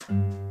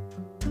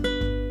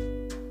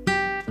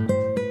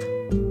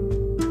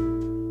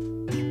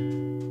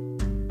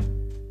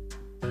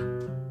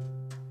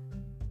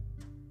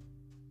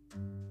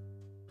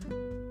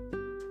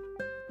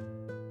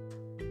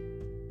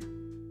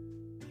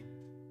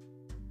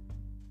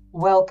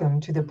Welcome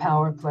to the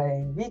Power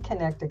Play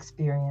Reconnect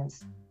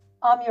Experience.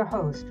 I'm your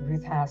host,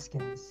 Ruth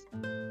Haskins.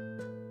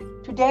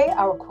 Today,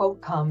 our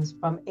quote comes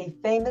from a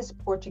famous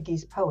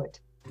Portuguese poet,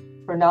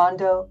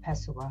 Fernando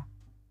Pessoa.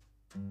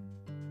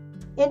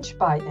 Inch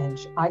by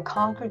inch, I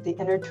conquered the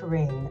inner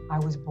terrain I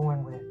was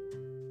born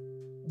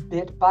with.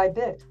 Bit by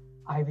bit,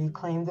 I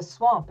reclaimed the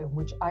swamp in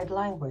which I'd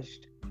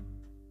languished.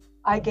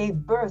 I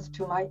gave birth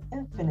to my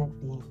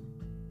infinite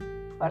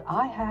being, but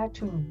I had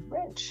to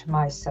wrench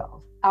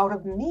myself out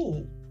of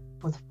me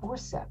with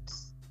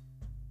forceps.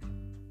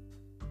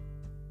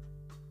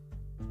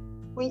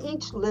 We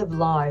each live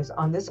lives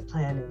on this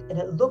planet, and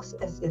it looks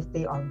as if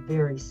they are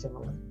very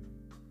similar.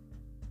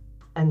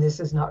 And this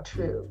is not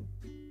true.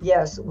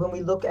 Yes, when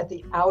we look at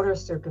the outer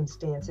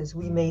circumstances,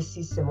 we may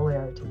see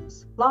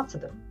similarities, lots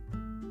of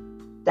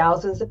them.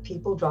 Thousands of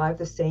people drive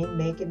the same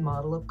make and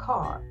model of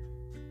car.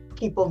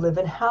 People live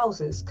in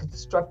houses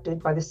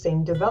constructed by the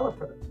same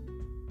developer.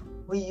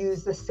 We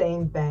use the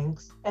same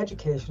banks,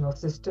 educational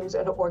systems,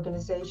 and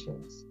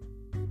organizations.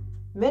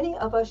 Many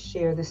of us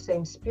share the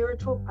same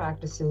spiritual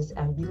practices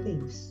and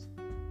beliefs.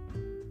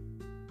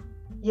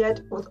 Yet,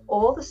 with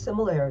all the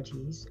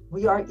similarities,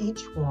 we are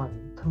each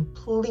one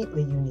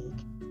completely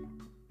unique.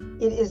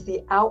 It is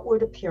the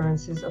outward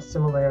appearances of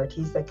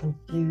similarities that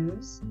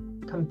confuse,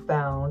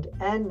 confound,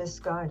 and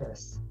misguide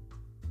us.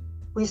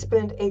 We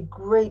spend a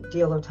great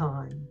deal of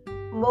time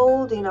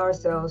molding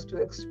ourselves to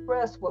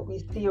express what we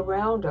see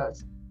around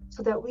us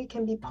so that we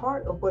can be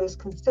part of what is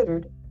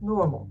considered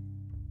normal.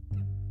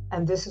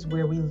 And this is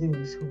where we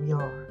lose who we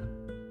are.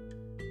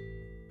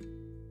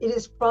 It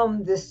is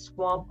from this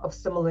swamp of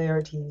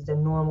similarities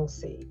and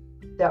normalcy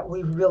that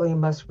we really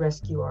must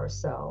rescue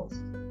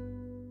ourselves.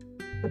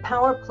 The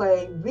Power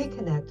Play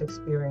Reconnect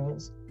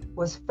experience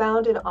was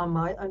founded on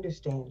my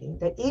understanding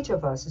that each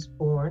of us is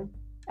born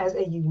as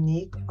a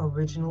unique,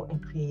 original,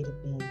 and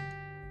creative being.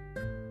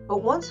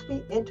 But once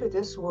we enter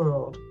this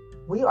world,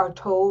 we are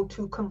told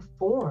to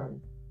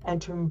conform and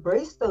to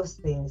embrace those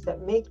things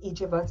that make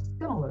each of us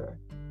similar,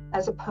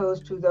 as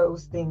opposed to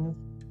those things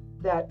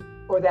that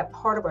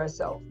part of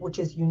ourselves which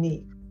is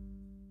unique.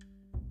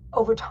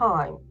 Over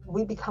time,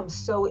 we become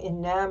so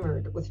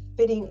enamored with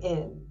fitting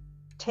in,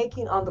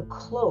 taking on the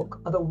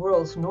cloak of the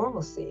world's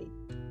normalcy,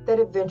 that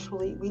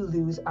eventually we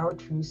lose our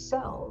true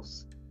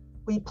selves.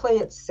 We play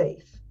it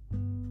safe.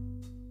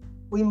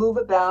 We move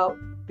about,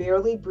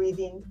 barely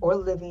breathing or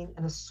living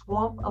in a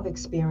swamp of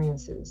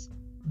experiences,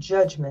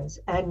 judgments,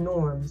 and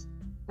norms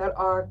that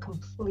are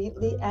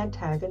completely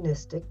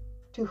antagonistic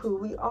to who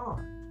we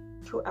are,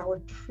 to our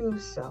true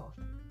self.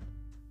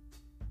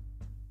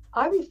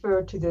 I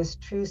refer to this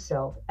true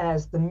self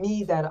as the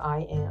me that I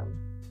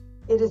am.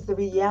 It is the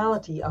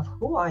reality of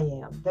who I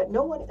am that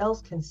no one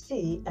else can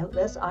see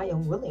unless I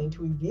am willing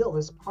to reveal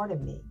this part of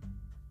me,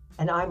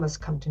 and I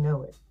must come to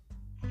know it.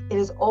 It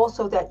is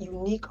also that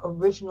unique,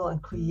 original,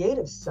 and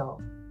creative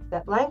self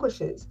that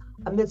languishes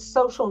amidst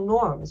social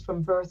norms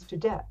from birth to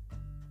death.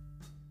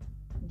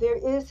 There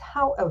is,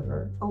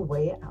 however, a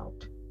way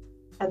out,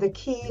 and the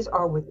keys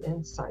are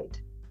within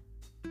sight.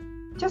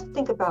 Just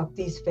think about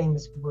these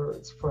famous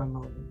words for a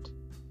moment.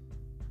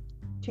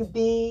 To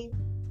be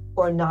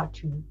or not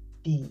to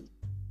be.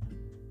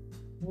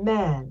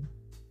 Man,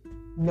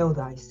 know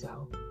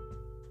thyself.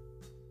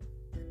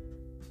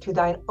 To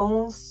thine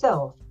own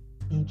self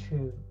be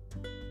true.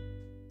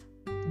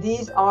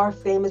 These are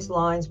famous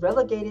lines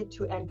relegated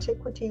to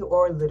antiquity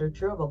or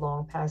literature of a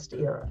long past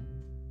era.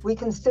 We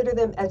consider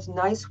them as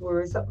nice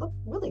words that look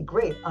really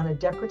great on a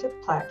decorative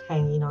plaque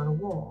hanging on a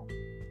wall.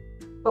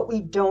 But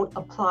we don't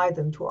apply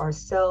them to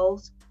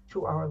ourselves,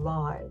 to our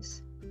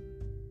lives.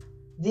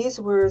 These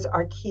words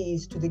are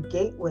keys to the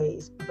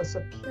gateways of a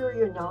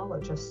superior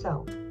knowledge of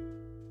self.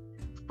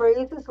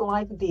 Phrases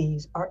like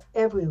these are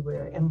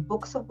everywhere in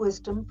books of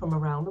wisdom from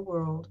around the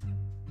world,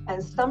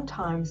 and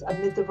sometimes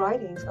amid the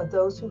writings of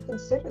those who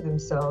consider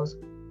themselves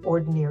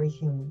ordinary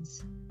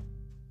humans.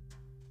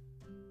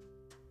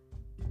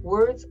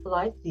 Words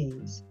like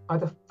these are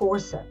the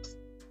forceps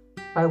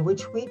by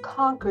which we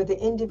conquer the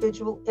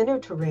individual inner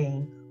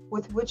terrain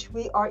with which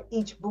we are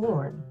each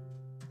born.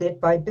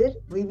 Bit by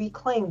bit, we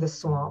reclaim the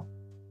swamp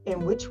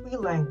in which we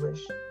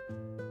languish,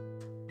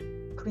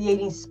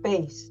 creating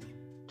space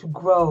to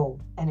grow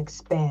and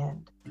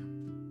expand.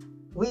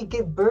 We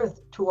give birth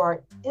to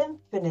our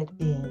infinite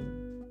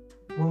being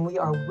when we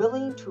are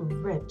willing to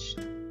wrench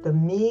the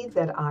me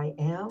that I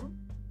am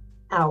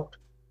out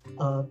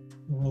of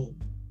me.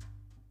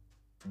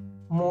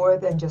 More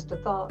than just a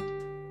thought.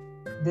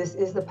 This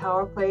is the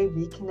Power Play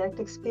Reconnect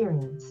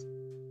experience.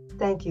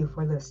 Thank you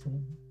for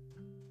listening.